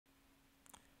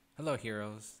Hello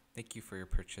heroes, thank you for your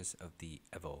purchase of the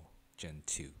EVO Gen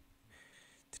 2.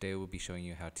 Today we'll be showing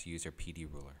you how to use our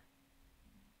PD ruler.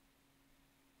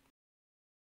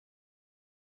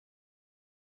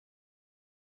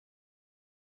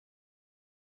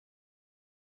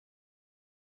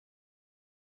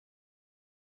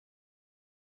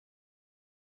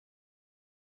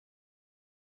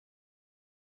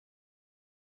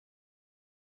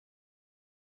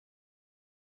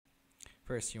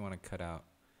 First you want to cut out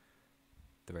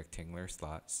the rectangular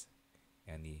slots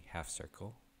and the half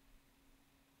circle.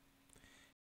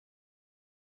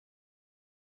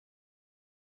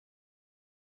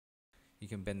 You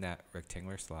can bend that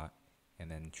rectangular slot and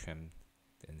then trim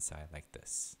the inside like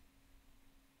this.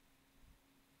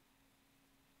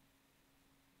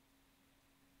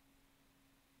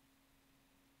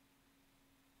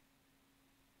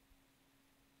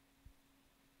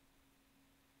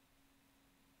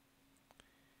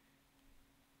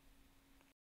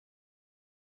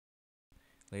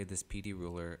 Lay this PD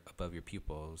ruler above your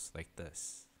pupils like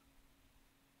this.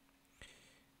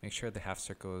 Make sure the half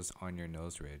circle is on your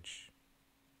nose ridge.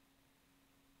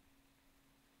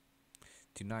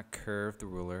 Do not curve the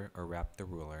ruler or wrap the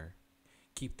ruler.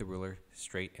 Keep the ruler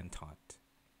straight and taut.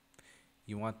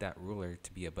 You want that ruler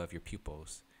to be above your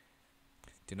pupils.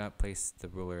 Do not place the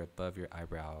ruler above your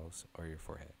eyebrows or your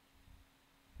forehead.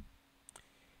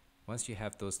 Once you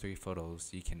have those 3 photos,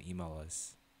 you can email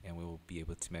us and we will be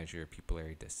able to measure your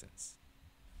pupillary distance.